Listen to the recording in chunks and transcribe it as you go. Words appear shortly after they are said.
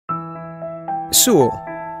Sewell,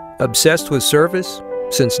 obsessed with service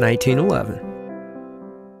since 1911.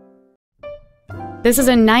 This is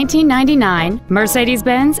a 1999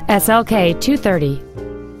 Mercedes-Benz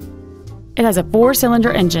SLK230. It has a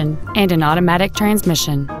 4-cylinder engine and an automatic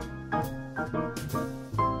transmission.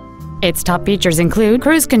 Its top features include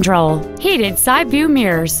cruise control, heated side view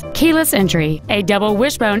mirrors, keyless entry, a double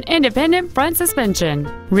wishbone independent front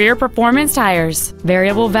suspension, rear performance tires,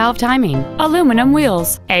 variable valve timing, aluminum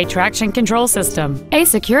wheels, a traction control system, a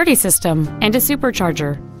security system, and a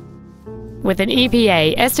supercharger. With an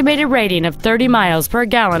EPA estimated rating of 30 miles per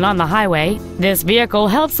gallon on the highway, this vehicle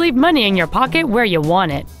helps leave money in your pocket where you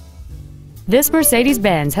want it. This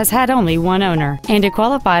Mercedes-Benz has had only one owner, and it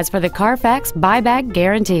qualifies for the Carfax buyback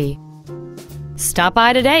guarantee. Stop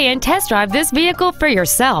by today and test drive this vehicle for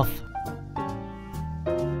yourself.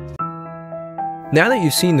 Now that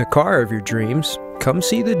you've seen the car of your dreams, come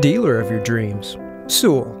see the dealer of your dreams.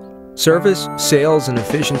 Sewell. Service, sales, and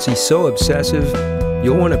efficiency so obsessive,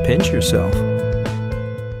 you'll want to pinch yourself.